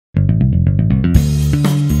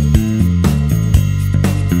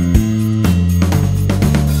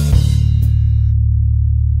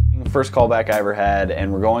first callback I ever had,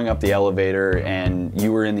 and we're going up the elevator, and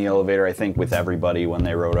you were in the elevator, I think, with everybody when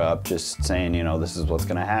they wrote up, just saying, you know, this is what's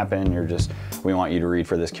gonna happen, we want you to read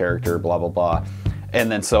for this character, blah, blah, blah. And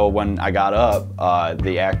then so when I got up,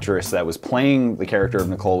 the actress that was playing the character of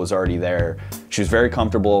Nicole was already there. She was very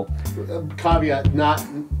comfortable. Caveat, not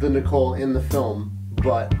the Nicole in the film,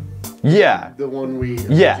 but yeah, the one we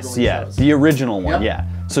yes, yeah, chose. The original one, yep.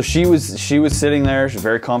 Yeah. So she was sitting there, she was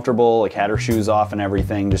very comfortable, like had her shoes off and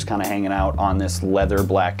everything, just kind of hanging out on this leather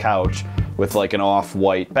black couch with like an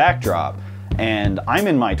off-white backdrop. And I'm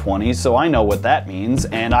in my 20s, so I know what that means.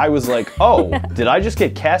 And I was like, oh, did I just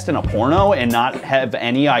get cast in a porno and not have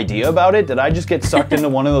any idea about it? Did I just get sucked into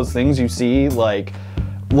one of those things you see like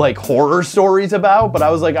horror stories about? But I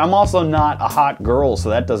was like, I'm also not a hot girl, so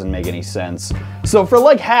that doesn't make any sense. So for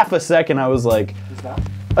like half a second, I was like,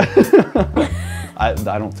 I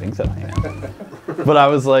don't think that I am. But I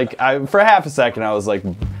was like, for half a second, I was like,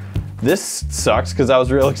 this sucks, because I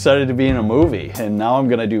was real excited to be in a movie, and now I'm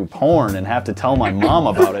gonna do porn and have to tell my mom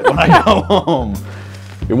about it when I go home.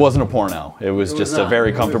 It wasn't a porno. It was just a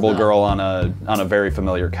very comfortable girl on a very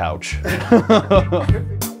familiar couch.